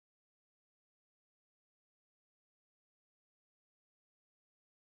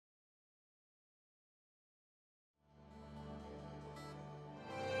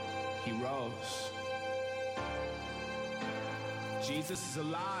rose. Jesus is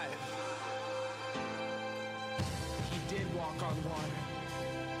alive. He did walk on water.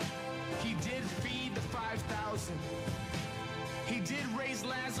 He did feed the 5,000. He did raise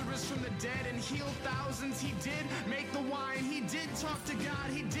Lazarus from the dead and heal thousands. He did make the wine. He did talk to God.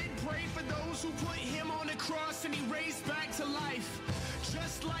 He did pray for those who put him on the cross, and he raised back to life.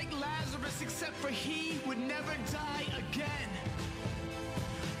 Just like Lazarus, except for he would never die again.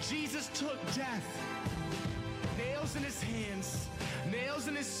 Jesus took death. Nails in his hands, nails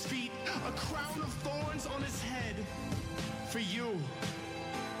in his feet, a crown of thorns on his head. For you,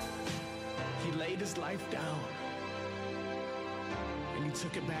 he laid his life down, and he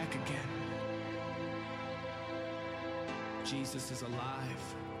took it back again. Jesus is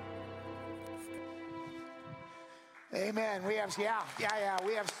alive. Amen. We have,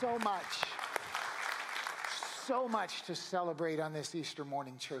 we have so much to celebrate on this Easter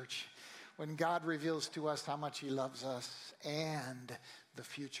morning, church, when God reveals to us how much he loves us and the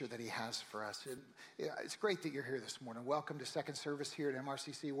future that he has for us. It's great that you're here this morning. Welcome to second service here at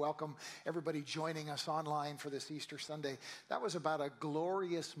MRCC. Welcome everybody joining us online for this Easter Sunday. That was about a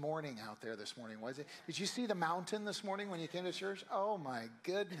glorious morning out there this morning, was it? Did you see the mountain this morning when you came to church? Oh my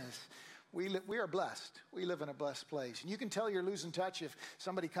goodness. We are blessed. We live in a blessed place. And you can tell you're losing touch if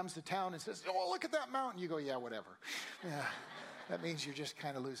somebody comes to town and says, oh, look at that mountain. You go, yeah, whatever. Yeah, that means you're just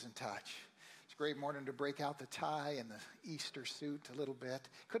kind of losing touch. It's a great morning to break out the tie and the Easter suit a little bit.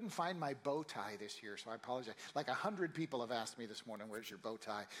 Couldn't find my bow tie this year, so I apologize. Like 100 people have asked me this morning, where's your bow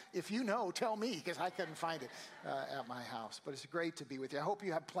tie? If you know, tell me, because I couldn't find it at my house. But it's great to be with you. I hope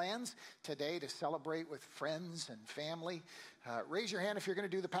you have plans today to celebrate with friends and family. Raise your hand if you're going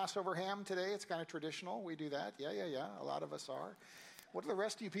to do the Passover ham today. It's kind of traditional. We do that. Yeah. A lot of us are. What are the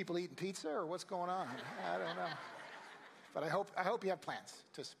rest of you people eating, pizza or what's going on? I don't know. But I hope you have plans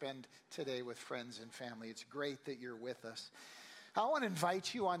to spend today with friends and family. It's great that you're with us. I want to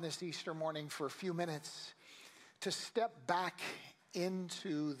invite you on this Easter morning for a few minutes to step back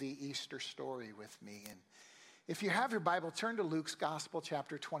into the Easter story with me. And if you have your Bible, turn to Luke's Gospel,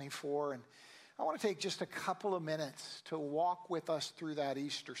 chapter 24. And I want to take just a couple of minutes to walk with us through that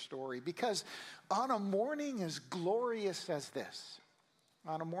Easter story. Because on a morning as glorious as this,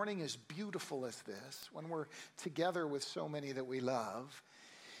 on a morning as beautiful as this, when we're together with so many that we love,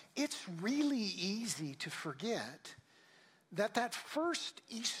 it's really easy to forget that first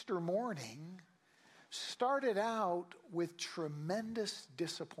Easter morning started out with tremendous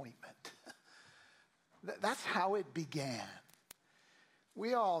disappointment. That's how it began.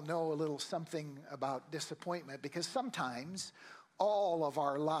 We all know a little something about disappointment because sometimes all of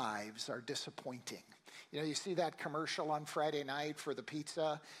our lives are disappointing. You know, you see that commercial on Friday night for the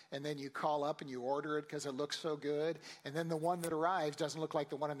pizza, and then you call up and you order it because it looks so good, and then the one that arrives doesn't look like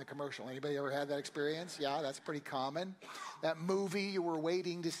the one in the commercial. Anybody ever had that experience? Yeah, that's pretty common. That movie you were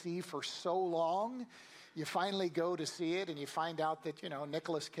waiting to see for so long, you finally go to see it, and you find out that,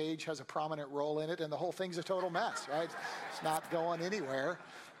 Nicolas Cage has a prominent role in it, and the whole thing's a total mess, right? It's not going anywhere.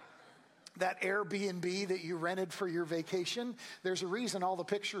 That Airbnb that you rented for your vacation, there's a reason all the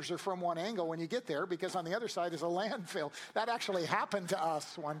pictures are from one angle when you get there, because on the other side is a landfill. That actually happened to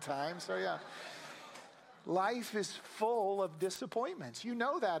us one time, so yeah. Life is full of disappointments. You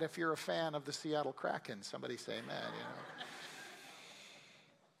know that if you're a fan of the Seattle Kraken. Somebody say, man,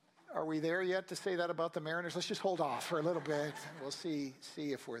 Are we there yet to say that about the Mariners? Let's just hold off for a little bit. We'll see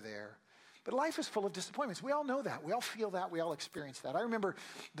if we're there. But life is full of disappointments. We all know that. We all feel that. We all experience that. I remember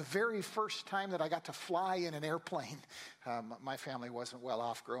the very first time that I got to fly in an airplane. My family wasn't well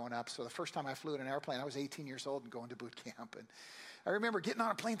off growing up, so the first time I flew in an airplane, I was 18 years old and going to boot camp. And I remember getting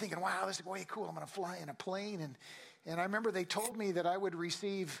on a plane thinking, wow, this is way cool. I'm going to fly in a plane. And I remember they told me that I would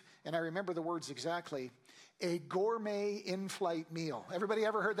receive, and I remember the words exactly, a gourmet in-flight meal. Everybody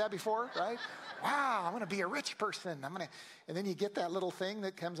ever heard that before, right? Wow, I'm going to be a rich person. And then you get that little thing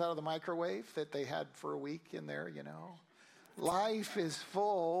that comes out of the microwave that they had for a week in there, Life is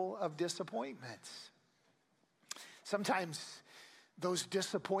full of disappointments. Sometimes those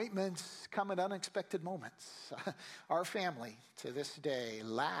disappointments come at unexpected moments. Our family, to this day,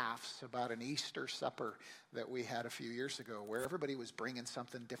 laughs about an Easter supper that we had a few years ago where everybody was bringing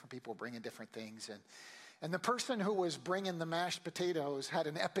something, different people bringing different things. And the person who was bringing the mashed potatoes had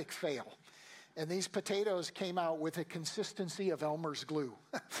an epic fail. And these potatoes came out with a consistency of Elmer's glue.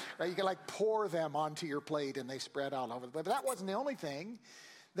 Right? You could pour them onto your plate and they spread all over. But that wasn't the only thing.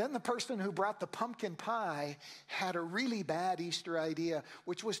 Then the person who brought the pumpkin pie had a really bad Easter idea,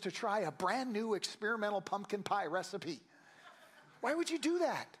 which was to try a brand new experimental pumpkin pie recipe. Why would you do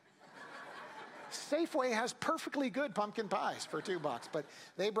that? Safeway has perfectly good pumpkin pies for $2, but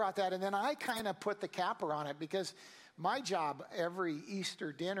they brought that. And then I kind of put the capper on it because my job every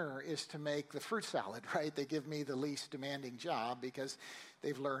Easter dinner is to make the fruit salad, right? They give me the least demanding job because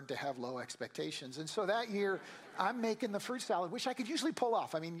they've learned to have low expectations. And so that year, I'm making the fruit salad, which I could usually pull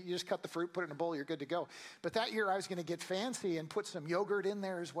off. I mean, you just cut the fruit, put it in a bowl, you're good to go. But that year, I was going to get fancy and put some yogurt in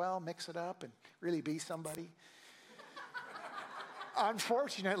there as well, mix it up, and really be somebody.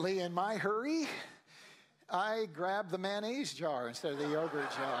 Unfortunately, in my hurry, I grabbed the mayonnaise jar instead of the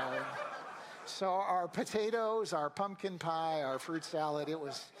yogurt jar. So our potatoes, our pumpkin pie, our fruit salad, it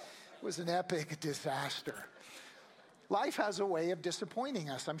was an epic disaster. Life has a way of disappointing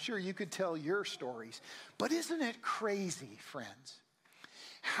us. I'm sure you could tell your stories. But isn't it crazy, friends,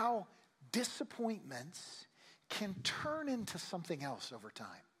 how disappointments can turn into something else over time?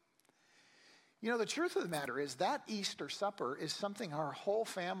 You know, the truth of the matter is that Easter supper is something our whole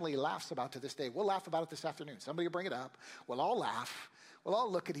family laughs about to this day. We'll laugh about it this afternoon. Somebody will bring it up. We'll all laugh. We'll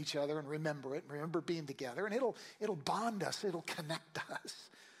all look at each other and remember it, and remember being together, and it'll bond us. It'll connect us.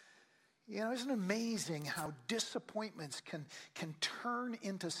 You know, isn't it amazing how disappointments can turn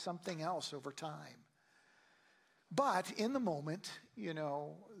into something else over time? But in the moment, you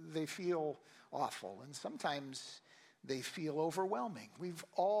know, they feel awful, and sometimes they feel overwhelming. We've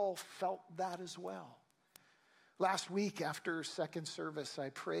all felt that as well. Last week after second service, I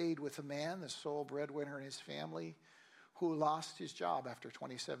prayed with a man, the sole breadwinner in his family, who lost his job after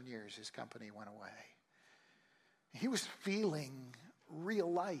 27 years. His company went away. He was feeling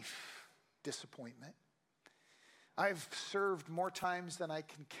real life disappointment. I've served more times than I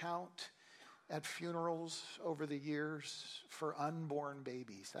can count at funerals over the years for unborn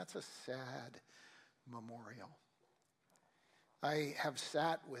babies. That's a sad memorial. I have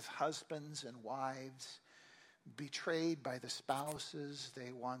sat with husbands and wives betrayed by the spouses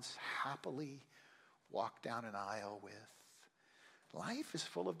they once happily walked down an aisle with. Life is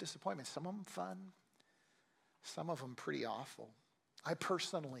full of disappointments. Some of them fun, some of them pretty awful. I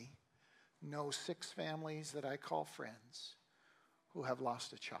personally know 6 families that I call friends who have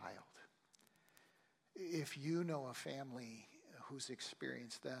lost a child. If you know a family who's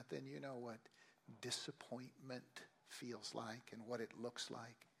experienced that, then you know what disappointment feels like and what it looks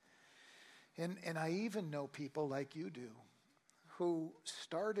like. And I even know people like you do who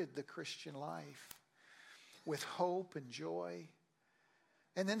started the Christian life with hope and joy,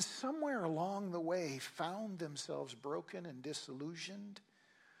 and then somewhere along the way found themselves broken and disillusioned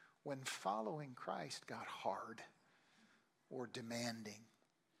when following Christ got hard or demanding.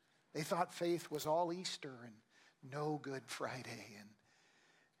 They thought faith was all Easter and no Good Friday,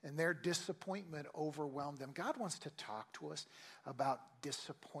 and their disappointment overwhelmed them. God wants to talk to us about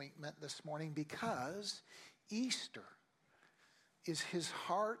disappointment this morning because Easter is his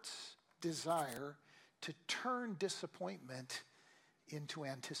heart's desire to turn disappointment into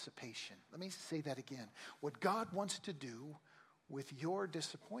anticipation. Let me say that again. What God wants to do with your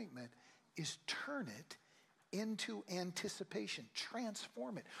disappointment is turn it into anticipation,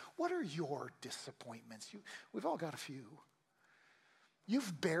 transform it. What are your disappointments? We've all got a few.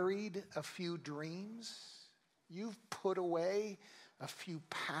 You've buried a few dreams. You've put away a few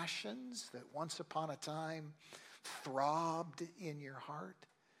passions that once upon a time throbbed in your heart.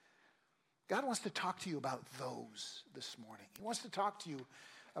 God wants to talk to you about those this morning. He wants to talk to you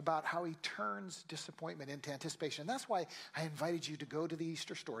about how he turns disappointment into anticipation. And that's why I invited you to go to the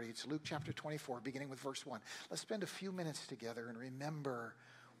Easter story. It's Luke chapter 24, beginning with verse 1. Let's spend a few minutes together and remember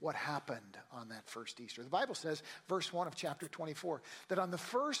what happened on that first Easter. The Bible says, verse 1 of chapter 24, that on the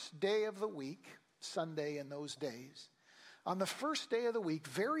first day of the week, Sunday in those days, on the first day of the week,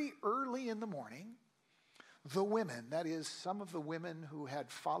 very early in the morning, the women, that is, some of the women who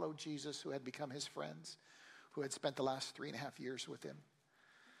had followed Jesus, who had become his friends, who had spent the last 3.5 years with him,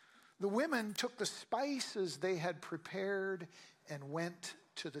 the women took the spices they had prepared and went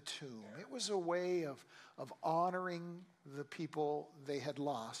to the tomb. It was a way of honoring the people they had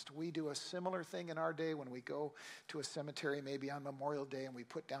lost. We do a similar thing in our day when we go to a cemetery, maybe on Memorial Day, and we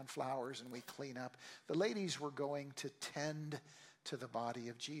put down flowers and we clean up. The ladies were going to tend to the body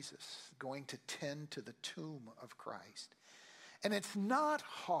of Jesus, going to tend to the tomb of Christ. And it's not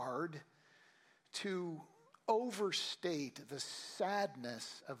hard to overstate the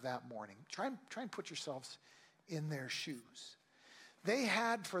sadness of that morning. Try and put yourselves in their shoes. They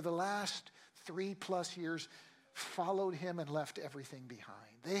had, for the last 3+ years, followed him and left everything behind.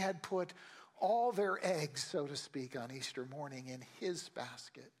 They had put all their eggs, so to speak, on Easter morning in his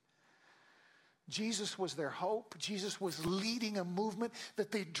basket. Jesus was their hope. Jesus was leading a movement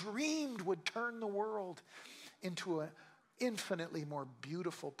that they dreamed would turn the world into an infinitely more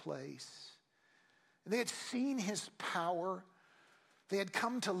beautiful place. They had seen his power. They had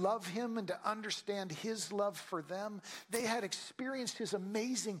come to love him and to understand his love for them. They had experienced his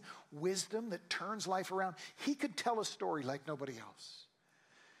amazing wisdom that turns life around. He could tell a story like nobody else.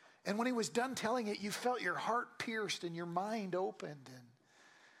 And when he was done telling it, you felt your heart pierced and your mind opened. And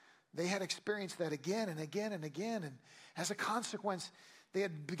they had experienced that again and again and again. And as a consequence, they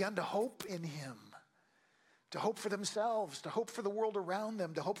had begun to hope in him, to hope for themselves, to hope for the world around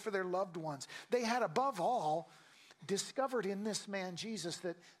them, to hope for their loved ones. They had, above all, discovered in this man, Jesus,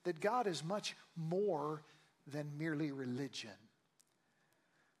 that God is much more than merely religion.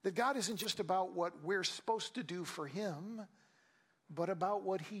 That God isn't just about what we're supposed to do for him, but about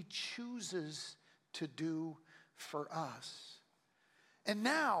what he chooses to do for us. And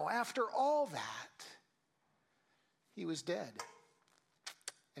now, after all that, he was dead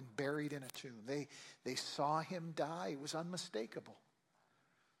and buried in a tomb. They saw him die. It was unmistakable.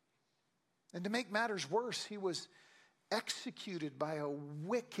 And to make matters worse, he was executed by a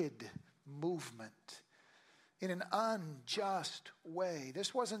wicked movement in an unjust way.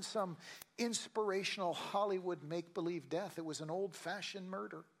 This wasn't some inspirational Hollywood make-believe death. It was an old-fashioned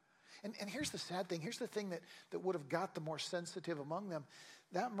murder. And here's the sad thing. Here's the thing that would have got the more sensitive among them.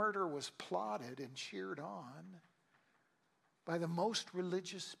 That murder was plotted and cheered on by the most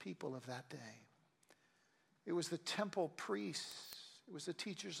religious people of that day. It was the temple priests. It was the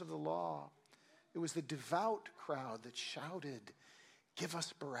teachers of the law. It was the devout crowd that shouted, "Give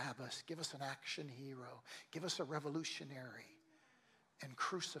us Barabbas, give us an action hero, give us a revolutionary, and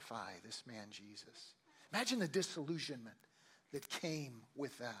crucify this man Jesus." Imagine the disillusionment that came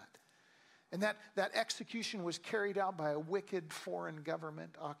with that. And that execution was carried out by a wicked foreign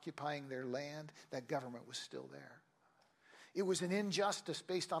government occupying their land. That government was still there. It was an injustice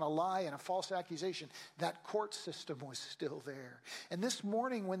based on a lie and a false accusation. That court system was still there. And this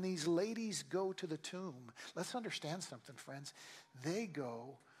morning when these ladies go to the tomb, let's understand something, friends. They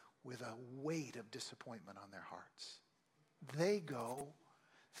go with a weight of disappointment on their hearts. They go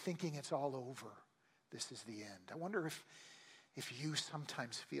thinking it's all over. This is the end. I wonder if you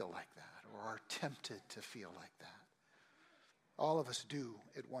sometimes feel like that or are tempted to feel like that. All of us do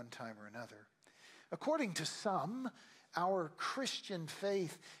at one time or another. According to some, our Christian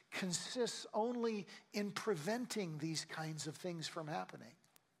faith consists only in preventing these kinds of things from happening.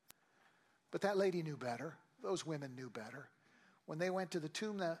 But that lady knew better. Those women knew better. When they went to the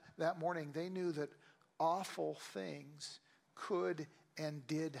tomb that morning, they knew that awful things could and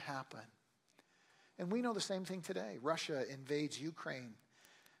did happen. And we know the same thing today. Russia invades Ukraine,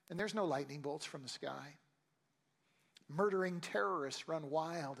 and there's no lightning bolts from the sky. Murdering terrorists run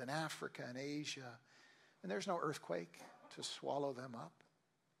wild in Africa and Asia, and there's no earthquake to swallow them up.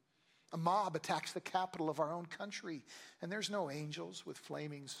 A mob attacks the capital of our own country, and there's no angels with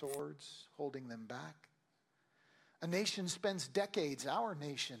flaming swords holding them back. A nation spends decades, our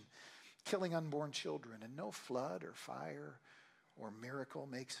nation, killing unborn children, and no flood or fire or miracle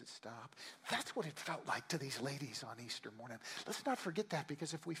makes it stop. That's what it felt like to these ladies on Easter morning. Let's not forget that,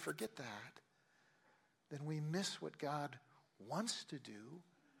 because if we forget that, then we miss what God wants to do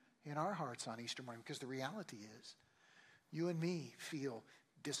in our hearts on Easter morning, because the reality is you and me feel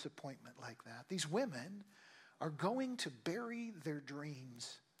disappointment like that. These women are going to bury their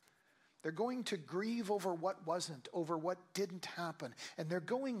dreams. They're going to grieve over what wasn't, over what didn't happen. And they're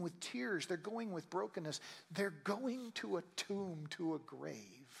going with tears. They're going with brokenness. They're going to a tomb, to a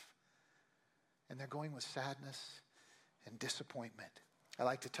grave. And they're going with sadness and disappointment. I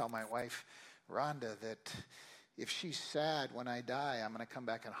like to tell my wife, Rhonda, that if she's sad when I die, I'm going to come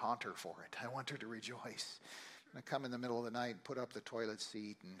back and haunt her for it. I want her to rejoice. I'm going to come in the middle of the night, put up the toilet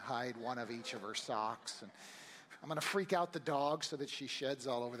seat, and hide one of each of her socks. And I'm going to freak out the dog so that she sheds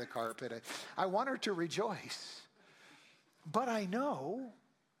all over the carpet. I want her to rejoice. But I know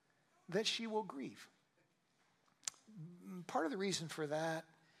that she will grieve. Part of the reason for that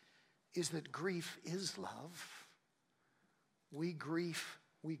is that grief is love. We grieve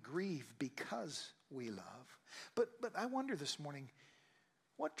because we love. But I wonder this morning,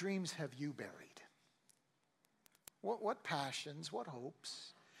 what dreams have you buried? What passions, what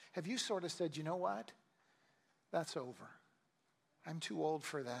hopes have you sort of said, you know what? That's over. I'm too old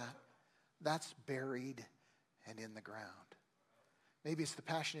for that. That's buried and in the ground. Maybe it's the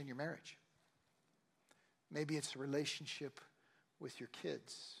passion in your marriage. Maybe it's a relationship with your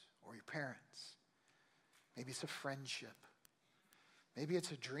kids or your parents. Maybe it's a friendship. Maybe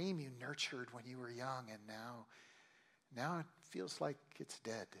it's a dream you nurtured when you were young, and now it feels like it's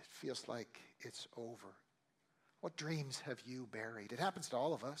dead. It feels like it's over. What dreams have you buried? It happens to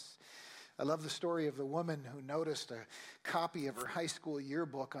all of us. I love the story of the woman who noticed a copy of her high school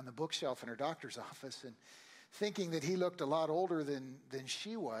yearbook on the bookshelf in her doctor's office, and thinking that he looked a lot older than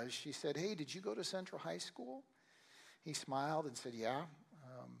she was, she said, "Hey, did you go to Central High School?" He smiled and said, "Yeah."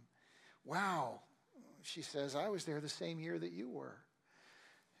 "Wow," she says, "I was there the same year that you were."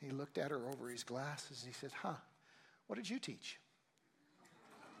 He looked at her over his glasses and he said, "Huh, what did you teach?"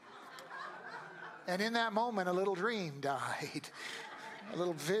 And in that moment, a little dream died. A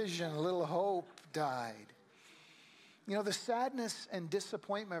little vision, a little hope died. You know, the sadness and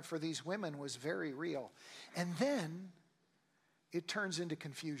disappointment for these women was very real. And then it turns into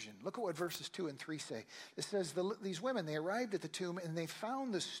confusion. Look at what verses 2 and 3 say. It says, these women, they arrived at the tomb and they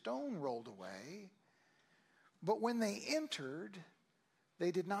found the stone rolled away. But when they entered,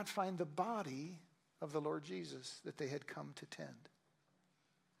 they did not find the body of the Lord Jesus that they had come to tend.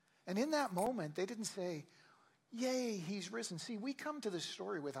 And in that moment, they didn't say, "Yay, he's risen." See, we come to this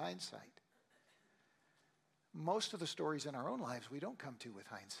story with hindsight. Most of the stories in our own lives we don't come to with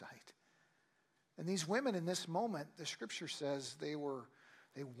hindsight. And these women in this moment, the scripture says they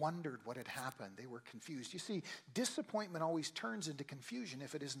wondered what had happened. They were confused. You see, disappointment always turns into confusion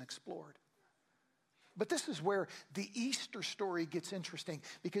if it isn't explored. But this is where the Easter story gets interesting,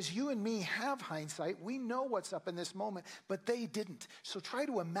 because you and me have hindsight. We know what's up in this moment, but they didn't. So try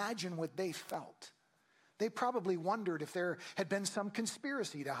to imagine what they felt. They probably wondered if there had been some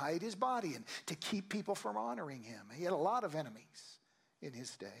conspiracy to hide his body and to keep people from honoring him. He had a lot of enemies in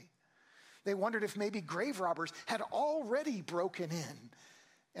his day. They wondered if maybe grave robbers had already broken in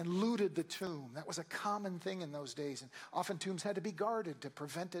and looted the tomb. That was a common thing in those days, and often tombs had to be guarded to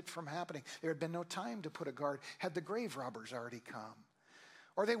prevent it from happening. There had been no time to put a guard had the grave robbers already come.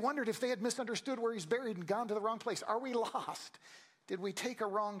 Or they wondered if they had misunderstood where he's buried and gone to the wrong place. Are we lost? Did we take a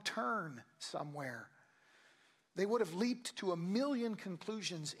wrong turn somewhere? They would have leaped to a million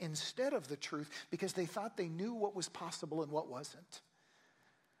conclusions instead of the truth because they thought they knew what was possible and what wasn't.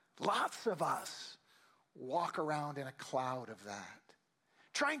 Lots of us walk around in a cloud of that,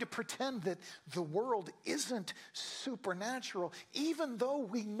 trying to pretend that the world isn't supernatural, even though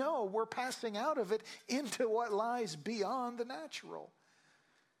we know we're passing out of it into what lies beyond the natural.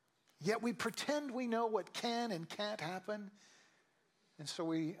 Yet we pretend we know what can and can't happen, and so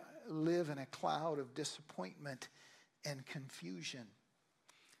we live in a cloud of disappointment and confusion.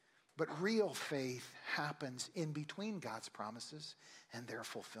 But real faith happens in between God's promises and their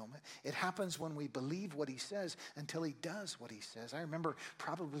fulfillment. It happens when we believe what he says until he does what he says. I remember,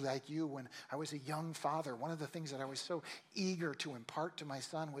 probably like you, when I was a young father, one of the things that I was so eager to impart to my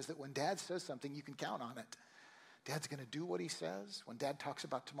son was that when Dad says something, you can count on it. Dad's going to do what he says. When Dad talks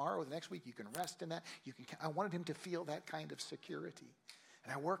about tomorrow or the next week, you can rest in that. I wanted him to feel that kind of security.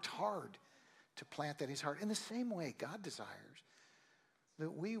 And I worked hard to plant that in his heart. In the same way, God desires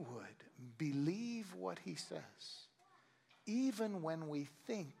that we would believe what he says, even when we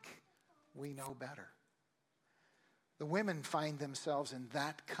think we know better. The women find themselves in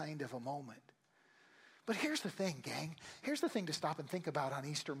that kind of a moment. But here's the thing, gang. Here's the thing to stop and think about on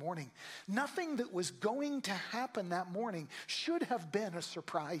Easter morning. Nothing that was going to happen that morning should have been a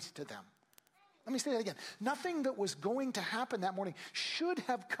surprise to them. Let me say that again. Nothing that was going to happen that morning should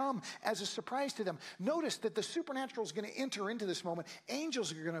have come as a surprise to them. Notice that the supernatural is going to enter into this moment.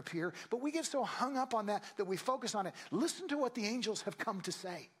 Angels are going to appear, but we get so hung up on that we focus on it. Listen to what the angels have come to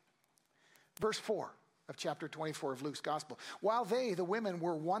say. Verse 4 of chapter 24 of Luke's gospel. While the women,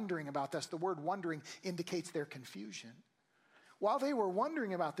 were wondering about this, the word wondering indicates their confusion. While they were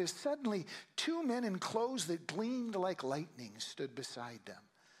wondering about this, suddenly 2 men in clothes that gleamed like lightning stood beside them.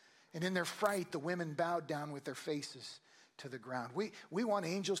 And in their fright, the women bowed down with their faces to the ground. We want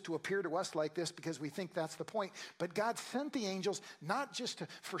angels to appear to us like this because we think that's the point. But God sent the angels not just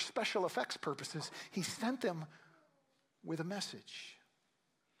for special effects purposes. He sent them with a message.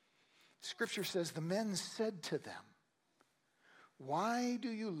 Scripture says, the men said to them, "Why do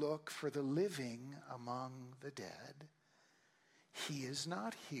you look for the living among the dead? He is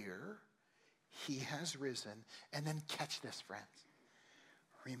not here. He has risen." And then catch this, friends.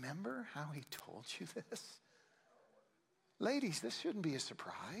 Remember how he told you this? Ladies, this shouldn't be a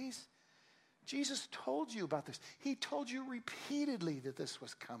surprise. Jesus told you about this. He told you repeatedly that this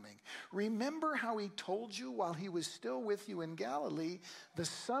was coming. Remember how he told you while he was still with you in Galilee, the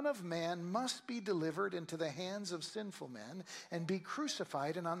Son of Man must be delivered into the hands of sinful men and be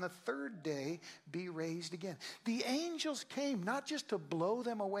crucified, and on the third day be raised again. The angels came not just to blow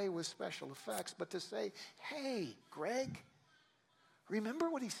them away with special effects, but to say, "Hey, Greg, remember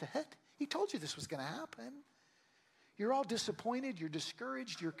what he said? He told you this was going to happen. You're all disappointed, you're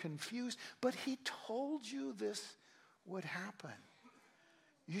discouraged, you're confused, but he told you this would happen.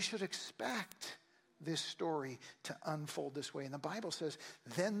 You should expect this story to unfold this way. And the Bible says,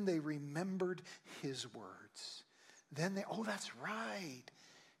 then they remembered his words. Oh, that's right.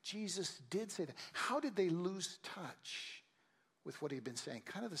 Jesus did say that. How did they lose touch with what he'd been saying?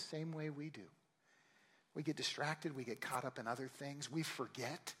 Kind of the same way we do. We get distracted. We get caught up in other things. We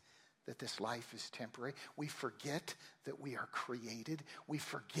forget that this life is temporary. We forget that we are created. We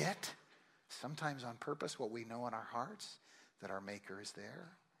forget, sometimes on purpose, what we know in our hearts, that our Maker is there,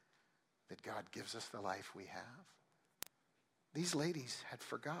 that God gives us the life we have. These ladies had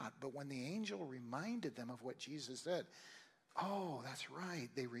forgot, but when the angel reminded them of what Jesus said, oh, that's right,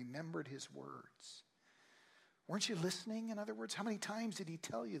 they remembered his words. Weren't you listening, in other words? How many times did he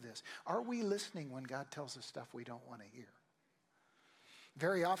tell you this? Are we listening when God tells us stuff we don't want to hear?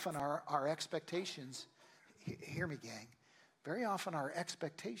 Very often our expectations, hear me, gang, very often our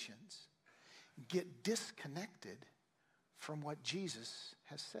expectations get disconnected from what Jesus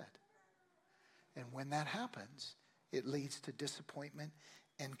has said. And when that happens, it leads to disappointment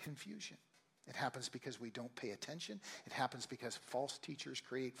and confusion. It happens because we don't pay attention. It happens because false teachers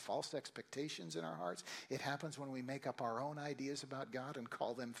create false expectations in our hearts. It happens when we make up our own ideas about God and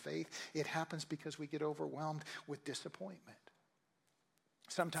call them faith. It happens because we get overwhelmed with disappointment.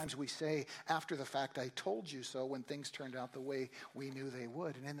 Sometimes we say, after the fact, I told you so, when things turned out the way we knew they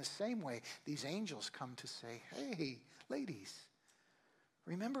would. And in the same way, these angels come to say, hey, ladies,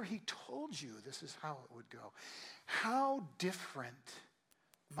 remember he told you this is how it would go. How different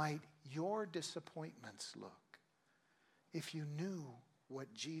might your disappointments look if you knew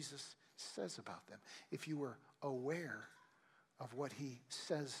what Jesus says about them, if you were aware of what he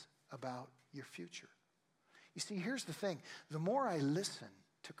says about your future? You see, here's the thing. The more I listen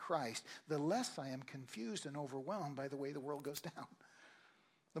to Christ, the less I am confused and overwhelmed by the way the world goes down.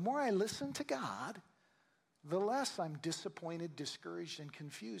 The more I listen to God, the less I'm disappointed, discouraged, and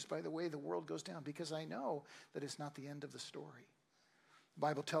confused by the way the world goes down, because I know that it's not the end of the story. The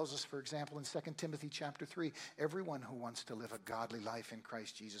Bible tells us, for example, in 2 Timothy chapter 3, everyone who wants to live a godly life in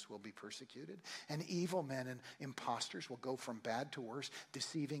Christ Jesus will be persecuted, and evil men and imposters will go from bad to worse,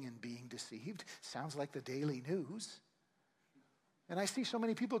 deceiving and being deceived. Sounds like the daily news. And I see so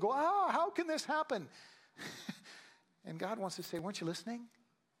many people go, how can this happen? And God wants to say, weren't you listening?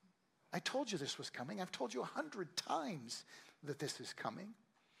 I told you this was coming. I've told you 100 times that this is coming.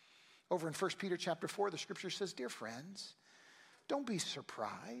 Over in 1 Peter chapter 4, the scripture says, dear friends, don't be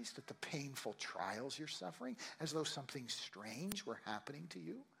surprised at the painful trials you're suffering, as though something strange were happening to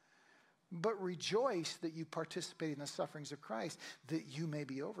you. But rejoice that you participate in the sufferings of Christ, that you may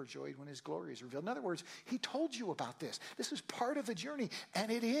be overjoyed when his glory is revealed. In other words, he told you about this. This is part of the journey, and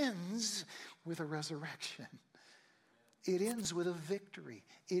it ends with a resurrection. It ends with a victory.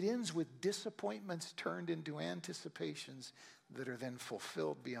 It ends with disappointments turned into anticipations that are then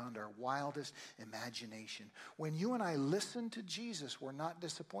fulfilled beyond our wildest imagination. When you and I listen to Jesus, we're not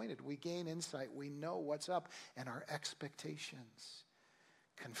disappointed. We gain insight. We know what's up, and our expectations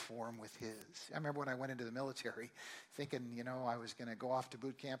conform with his. I remember when I went into the military thinking, I was going to go off to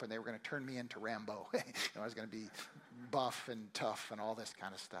boot camp and they were going to turn me into Rambo. I was going to be buff and tough and all this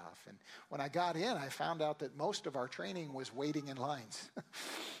kind of stuff. And when I got in, I found out that most of our training was waiting in lines.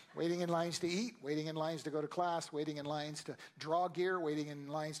 Waiting in lines to eat, waiting in lines to go to class, waiting in lines to draw gear, waiting in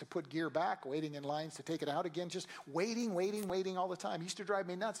lines to put gear back, waiting in lines to take it out again, just waiting all the time. It used to drive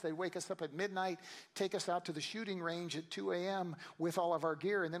me nuts. They'd wake us up at midnight, take us out to the shooting range at 2 a.m. with all of our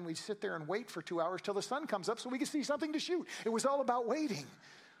gear, and then we'd sit there and wait for 2 hours till the sun comes up so we could see something to shoot. It was all about waiting.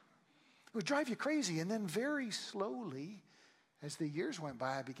 It would drive you crazy. And then very slowly, as the years went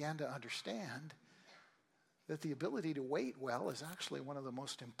by, I began to understand that the ability to wait well is actually one of the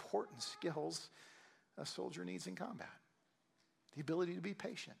most important skills a soldier needs in combat. The ability to be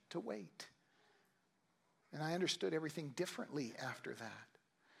patient, to wait. And I understood everything differently after that.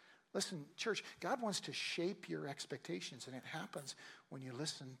 Listen, church, God wants to shape your expectations, and it happens when you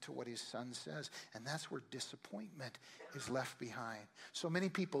listen to what his son says, and that's where disappointment is left behind. So many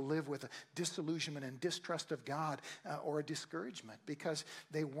people live with a disillusionment and distrust of God or a discouragement because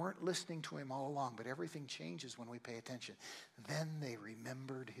they weren't listening to him all along, but everything changes when we pay attention. Then they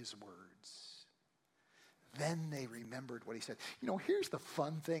remembered his words. Then they remembered what he said. Here's the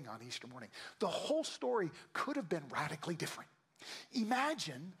fun thing on Easter morning. The whole story could have been radically different.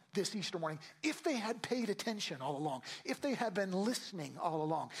 Imagine this Easter morning if they had paid attention all along, if they had been listening all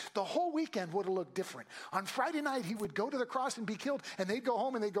along. The whole weekend would have looked different. On Friday night, he would go to the cross and be killed, and they'd go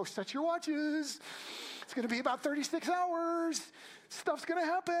home and they'd go, set your watches. It's going to be about 36 hours. Stuff's going to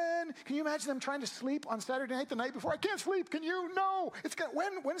happen. Can you imagine them trying to sleep on Saturday night, the night before? I can't sleep. Can you? No. It's going.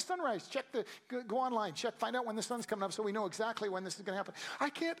 When's sunrise? Go online. Find out when the sun's coming up so we know exactly when this is going to happen. I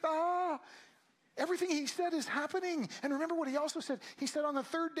can't. Everything he said is happening. And remember what he also said. He said on the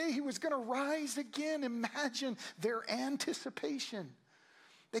third day he was going to rise again. Imagine their anticipation.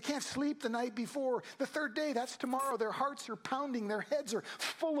 They can't sleep the night before. The third day, that's tomorrow. Their hearts are pounding. Their heads are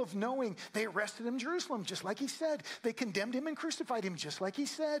full of knowing. They arrested him in Jerusalem, just like he said. They condemned him and crucified him, just like he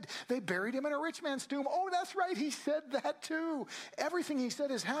said. They buried him in a rich man's tomb. Oh, that's right. He said that too. Everything he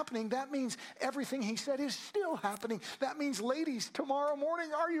said is happening. That means everything he said is still happening. That means, ladies, tomorrow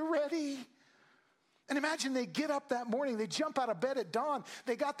morning, are you ready? And imagine they get up that morning, they jump out of bed at dawn,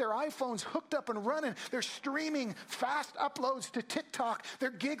 they got their iPhones hooked up and running, they're streaming fast uploads to TikTok, they're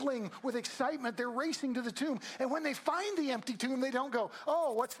giggling with excitement, they're racing to the tomb. And when they find the empty tomb, they don't go,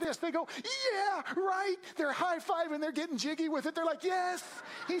 oh, what's this? They go, yeah, right. They're high-fiving, they're getting jiggy with it. They're like, yes,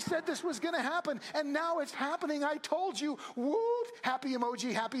 he said this was going to happen, and now it's happening. I told you. Whoop, happy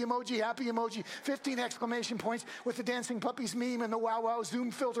emoji, happy emoji, happy emoji. 15 exclamation points with the dancing puppies meme and the wow wow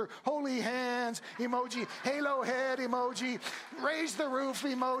Zoom filter. Holy hands emoji. Halo head emoji, raise the roof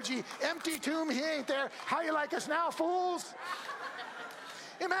emoji, empty tomb, he ain't there. How you like us now, fools?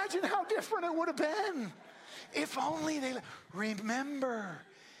 Imagine how different it would have been. If only they remember.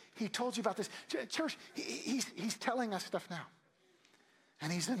 He told you about this. Church, he's telling us stuff now.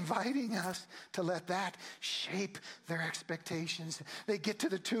 And he's inviting us to let that shape their expectations. They get to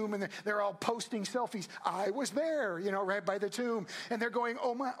the tomb and they're all posting selfies. I was there, right by the tomb. And they're going,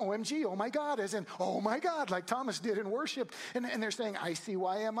 oh my, OMG, oh my God, as in, oh my God, like Thomas did in worship. And they're saying,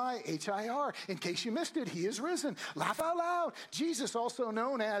 ICYMI, HIR. In case you missed it, he is risen. Laugh out loud. Jesus, also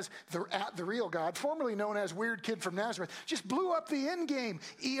known as the real God, formerly known as Weird Kid from Nazareth, just blew up the end game.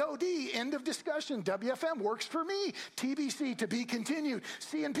 EOD, end of discussion. WFM works for me. TBC, to be continued.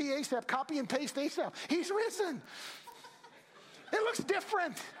 CNP ASAP, copy and paste ASAP. He's risen. It looks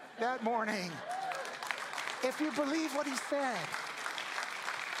different that morning. If you believe what he said.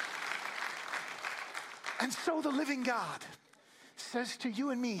 And so the living God says to you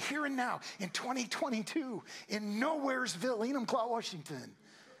and me here and now in 2022 in Nowheresville, Enumclaw, Washington,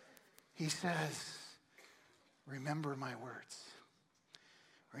 he says, remember my words.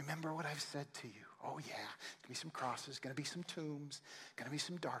 Remember what I've said to you. Oh, yeah, going to be some crosses, going to be some tombs, going to be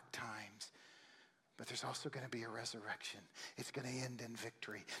some dark times. But there's also going to be a resurrection. It's going to end in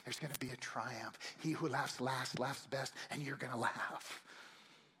victory. There's going to be a triumph. He who laughs last laughs best, and you're going to laugh.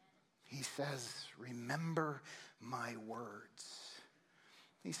 He says, remember my words.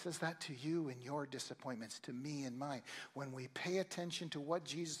 He says that to you in your disappointments, to me and mine. When we pay attention to what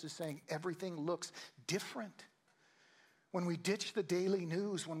Jesus is saying, everything looks different. When we ditch the daily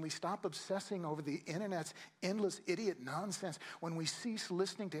news, when we stop obsessing over the internet's endless idiot nonsense, when we cease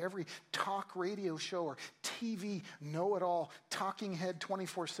listening to every talk radio show or TV know-it-all talking head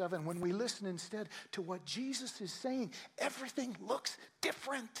 24/7, when we listen instead to what Jesus is saying, everything looks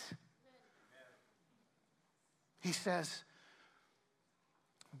different. He says,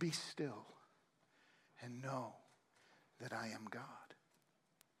 be still and know that I am God.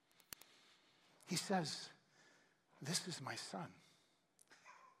 He says, this is my son.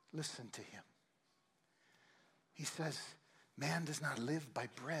 Listen to him. He says, man does not live by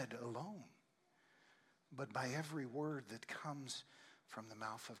bread alone, but by every word that comes from the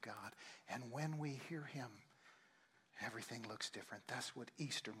mouth of God. And when we hear him, everything looks different. That's what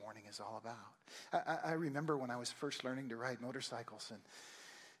Easter morning is all about. I remember when I was first learning to ride motorcycles,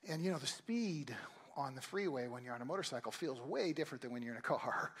 and the speed on the freeway when you're on a motorcycle feels way different than when you're in a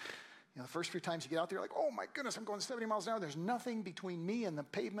car. The first few times you get out there, you're like, oh my goodness, I'm going 70 miles an hour. There's nothing between me and the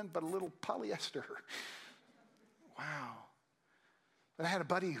pavement but a little polyester. Wow. But I had a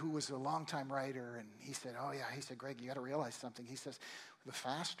buddy who was a longtime rider, and he said, oh yeah, he said, Greg, you got to realize something. He says, the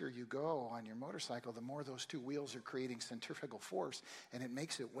faster you go on your motorcycle, the more those two wheels are creating centrifugal force, and it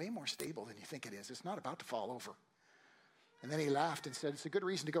makes it way more stable than you think it is. It's not about to fall over. And then he laughed and said, it's a good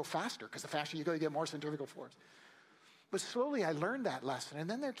reason to go faster, because the faster you go, you get more centrifugal force. But slowly I learned that lesson. And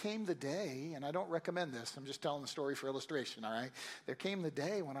then there came the day, and I don't recommend this, I'm just telling the story for illustration, all right? There came the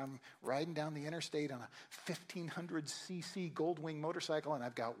day when I'm riding down the interstate on a 1,500cc Goldwing motorcycle, and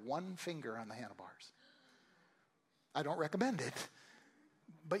I've got one finger on the handlebars. I don't recommend it,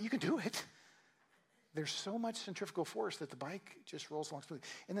 but you can do it. There's so much centrifugal force that the bike just rolls along smoothly.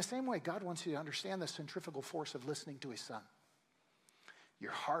 In the same way, God wants you to understand the centrifugal force of listening to his son.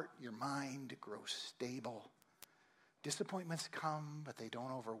 Your heart, your mind grows stable. Disappointments come, but they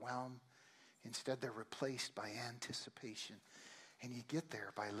don't overwhelm. Instead, they're replaced by anticipation. And you get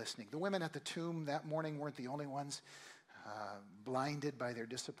there by listening. The women at the tomb that morning weren't the only ones blinded by their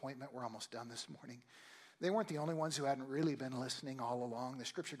disappointment. We're almost done this morning. They weren't the only ones who hadn't really been listening all along. The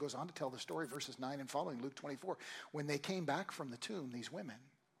scripture goes on to tell the story, verses 9 and following, Luke 24. When they came back from the tomb, these women,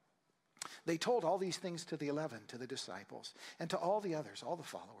 they told all these things to the 11, to the disciples, and to all the others, all the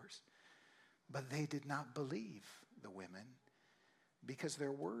followers. But they did not believe the women because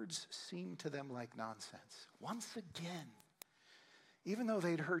their words seemed to them like nonsense. Once again, even though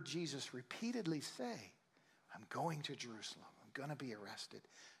they'd heard Jesus repeatedly say, I'm going to Jerusalem, I'm going to be arrested,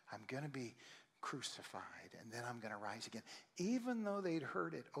 I'm going to be crucified, and then I'm going to rise again. Even though they'd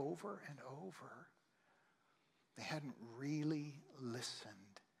heard it over and over, they hadn't really listened.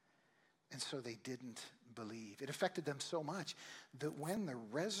 And so they didn't believe. It affected them so much that when the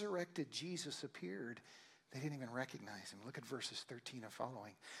resurrected Jesus appeared, they didn't even recognize him. Look at verses 13 and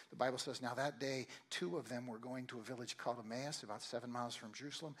following. The Bible says, now that day, 2 of them were going to a village called Emmaus, about 7 miles from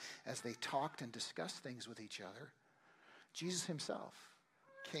Jerusalem. As they talked and discussed things with each other, Jesus himself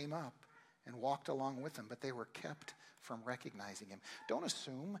came up and walked along with them, but they were kept from recognizing him. Don't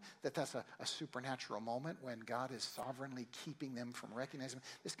assume that that's a supernatural moment when God is sovereignly keeping them from recognizing him.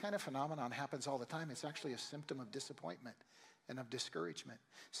 This kind of phenomenon happens all the time. It's actually a symptom of disappointment and of discouragement.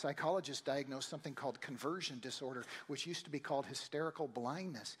 Psychologists diagnose something called conversion disorder, which used to be called hysterical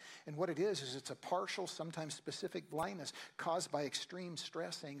blindness. And what it is it's a partial, sometimes specific blindness caused by extreme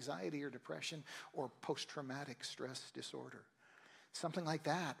stress, anxiety, or depression, or post-traumatic stress disorder. Something like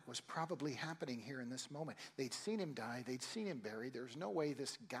that was probably happening here in this moment. They'd seen him die. They'd seen him buried. There's no way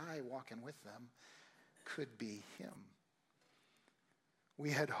this guy walking with them could be him. We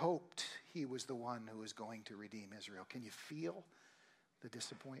had hoped he was the one who was going to redeem Israel. Can you feel the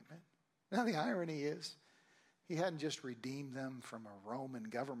disappointment? Now, the irony is, he hadn't just redeemed them from a Roman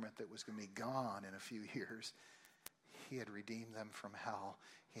government that was going to be gone in a few years. He had redeemed them from hell.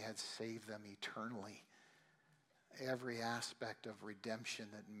 He had saved them eternally. Every aspect of redemption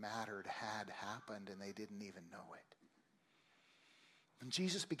that mattered had happened, and they didn't even know it. And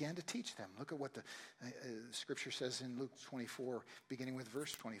Jesus began to teach them. Look at what the scripture says in Luke 24, beginning with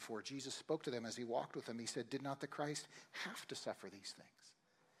verse 24. Jesus spoke to them as he walked with them. He said, did not the Christ have to suffer these things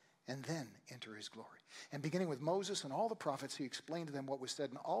and then enter his glory? And beginning with Moses and all the prophets, he explained to them what was said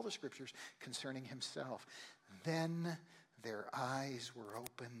in all the scriptures concerning himself. Then their eyes were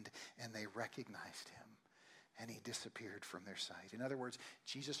opened and they recognized him. And he disappeared from their sight. In other words,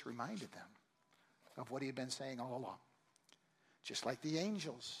 Jesus reminded them of what he had been saying all along. Just like the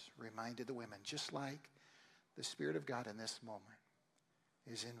angels reminded the women, just like the Spirit of God in this moment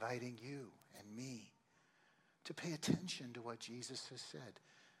is inviting you and me to pay attention to what Jesus has said,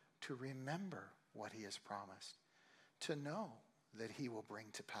 to remember what he has promised, to know that he will bring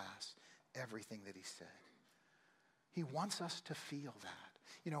to pass everything that he said. He wants us to feel that.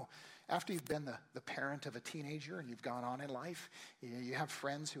 You know, after you've been the parent of a teenager and you've gone on in life, you have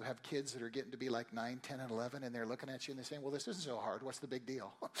friends who have kids that are getting to be like 9, 10, and 11, and they're looking at you and they're saying, well, this isn't so hard. What's the big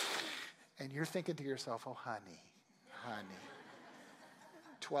deal? And you're thinking to yourself, oh, honey.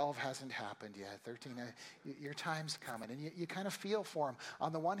 12 hasn't happened yet. 13, your time's coming. And you kind of feel for them.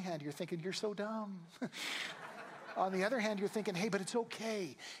 On the one hand, you're thinking, you're so dumb. On the other hand, you're thinking, hey, but it's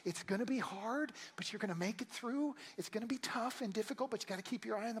okay. It's going to be hard, but you're going to make it through. It's going to be tough and difficult, but you got to keep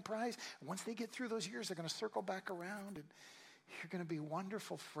your eye on the prize. And once they get through those years, they're going to circle back around, and you're going to be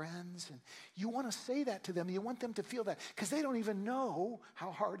wonderful friends. And you want to say that to them. You want them to feel that because they don't even know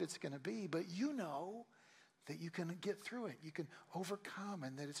how hard it's going to be, but you know that you can get through it. You can overcome,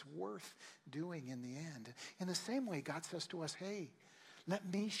 and that it's worth doing in the end. In the same way, God says to us, hey, let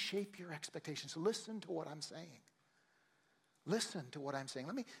me shape your expectations. Listen to what I'm saying. Listen to what I'm saying.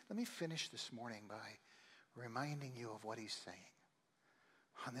 Let me finish this morning by reminding you of what he's saying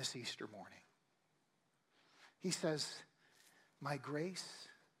on this Easter morning. He says, my grace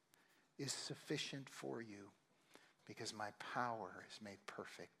is sufficient for you because my power is made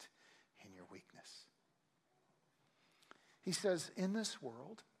perfect in your weakness. He says, in this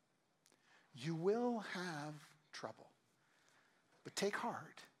world, you will have trouble, but take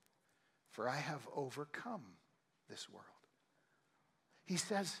heart, for I have overcome this world. He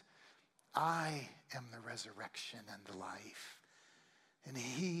says, I am the resurrection and the life, and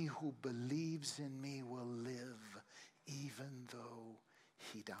he who believes in me will live even though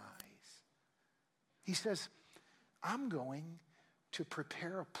he dies. He says, I'm going to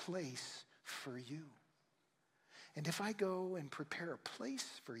prepare a place for you. And if I go and prepare a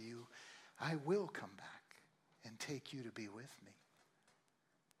place for you, I will come back and take you to be with me.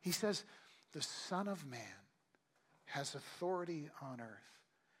 He says, the Son of Man has authority on earth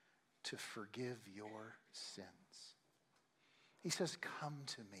to forgive your sins. He says, come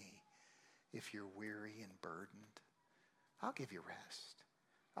to me if you're weary and burdened. I'll give you rest.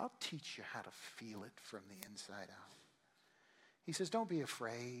 I'll teach you how to feel it from the inside out. He says, don't be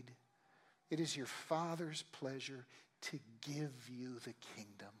afraid. It is your Father's pleasure to give you the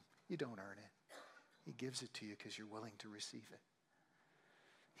kingdom. You don't earn it. He gives it to you because you're willing to receive it.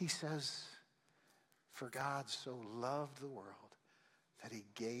 He says, for God so loved the world that he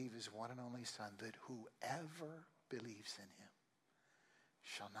gave his one and only Son, that whoever believes in him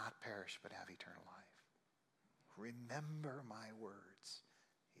shall not perish but have eternal life. Remember my words,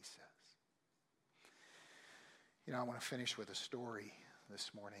 he says. You know, I want to finish with a story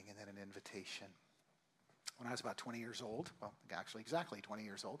this morning and then an invitation. When I was about 20 years old, well, actually exactly 20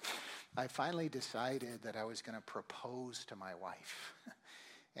 years old, I finally decided that I was going to propose to my wife.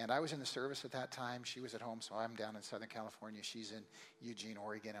 And I was in the service at that time. She was at home, so I'm down in Southern California. She's in Eugene,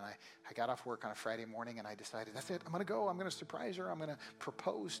 Oregon. And I got off work on a Friday morning, and I decided, that's it. I'm going to go. I'm going to surprise her. I'm going to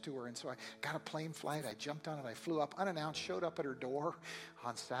propose to her. And so I got a plane flight. I jumped on it. I flew up unannounced, showed up at her door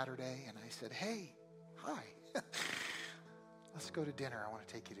on Saturday. And I said, hey, hi. Let's go to dinner. I want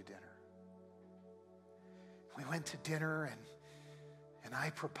to take you to dinner. We went to dinner, and I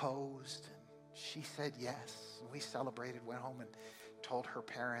proposed. And she said yes. And we celebrated, went home, and told her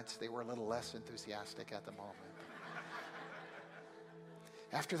parents. They were a little less enthusiastic at the moment.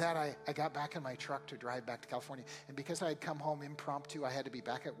 After that, I got back in my truck to drive back to California. And because I had come home impromptu, I had to be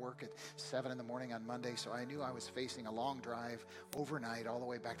back at work at 7 in the morning on Monday. So I knew I was facing a long drive overnight all the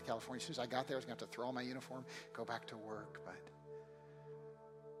way back to California. As soon as I got there, I was going to have to throw on my uniform, go back to work.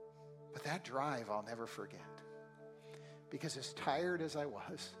 But that drive I'll never forget. Because as tired as I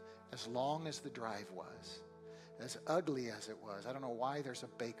was, as long as the drive was, as ugly as it was, I don't know why there's a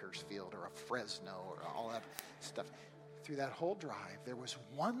Bakersfield or a Fresno or all that stuff. Through that whole drive, there was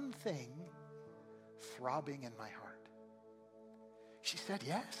one thing throbbing in my heart. She said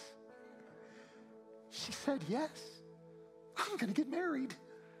yes. She said yes. I'm going to get married.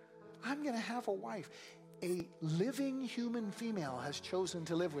 I'm going to have a wife. A living human female has chosen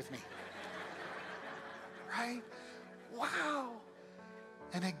to live with me. Right? Wow.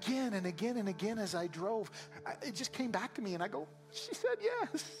 And again and again and again as I drove, it just came back to me and I go, she said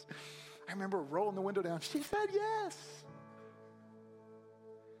yes. I remember rolling the window down. She said yes.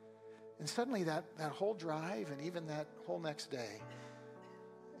 And suddenly that whole drive and even that whole next day,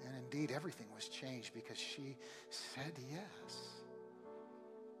 and indeed everything was changed because she said yes.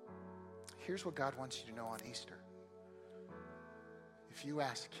 Here's what God wants you to know on Easter. If you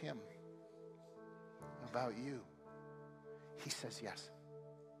ask him about you, he says yes.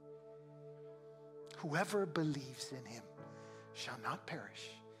 Whoever believes in him shall not perish,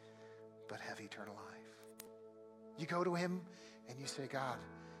 but have eternal life. You go to him and you say, God,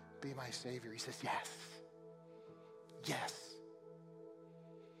 be my Savior. He says, yes. Yes.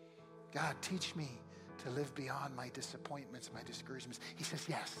 God, teach me to live beyond my disappointments, my discouragements. He says,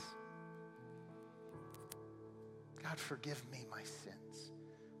 yes. God, forgive me my sins,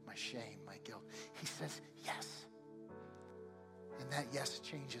 my shame, my guilt. He says, yes. And that yes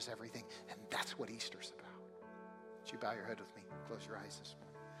changes everything. And that's what Easter's about. Would you bow your head with me? Close your eyes this morning.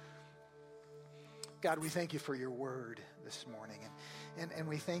 God, we thank you for your word this morning. And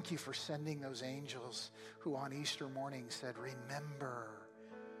we thank you for sending those angels who on Easter morning said, remember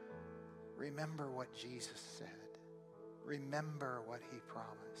what Jesus said. Remember what he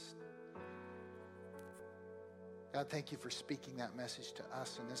promised. God, thank you for speaking that message to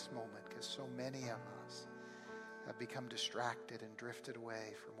us in this moment, because so many of us have become distracted and drifted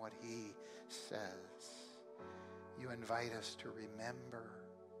away from what he says. You invite us to remember.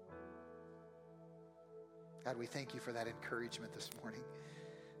 God, we thank you for that encouragement this morning,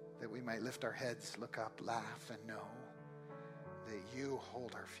 that we might lift our heads, look up, laugh, and know that you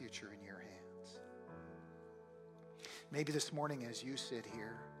hold our future in your hands. Maybe this morning as you sit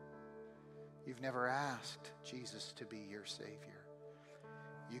here, you've never asked Jesus to be your Savior.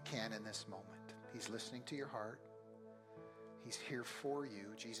 You can in this moment. He's listening to your heart. He's here for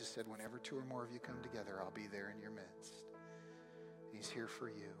you. Jesus said, whenever two or more of you come together, I'll be there in your midst. He's here for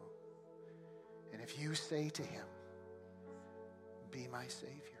you. And if you say to him, be my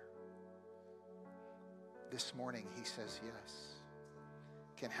Savior, this morning he says yes.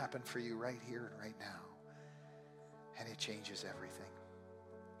 It can happen for you right here and right now. And it changes everything.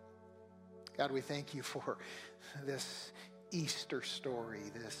 God, we thank you for this Easter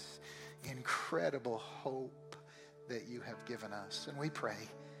story, this incredible hope that you have given us. And we pray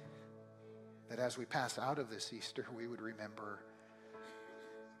that as we pass out of this Easter, we would remember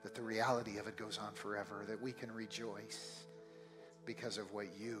that the reality of it goes on forever, that we can rejoice because of what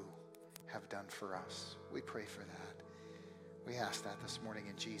you have done for us. We pray for that. We ask that this morning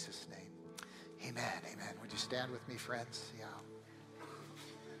in Jesus' name. Amen, amen. Would you stand with me, friends? Yeah.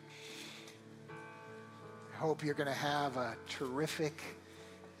 I hope you're going to have a terrific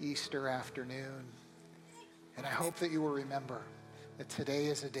Easter afternoon. And I hope that you will remember that today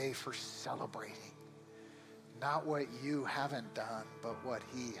is a day for celebrating. Not what you haven't done, but what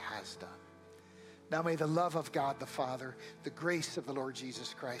he has done. Now may the love of God the Father, the grace of the Lord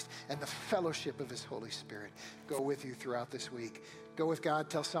Jesus Christ, and the fellowship of his Holy Spirit go with you throughout this week. Go with God.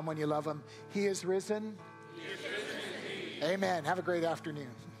 Tell someone you love him. He is risen. He is risen indeed. Amen. Have a great afternoon.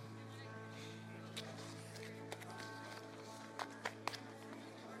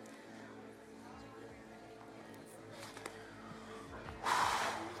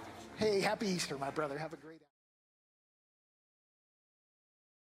 Hey, happy Easter, my brother. Have a great afternoon.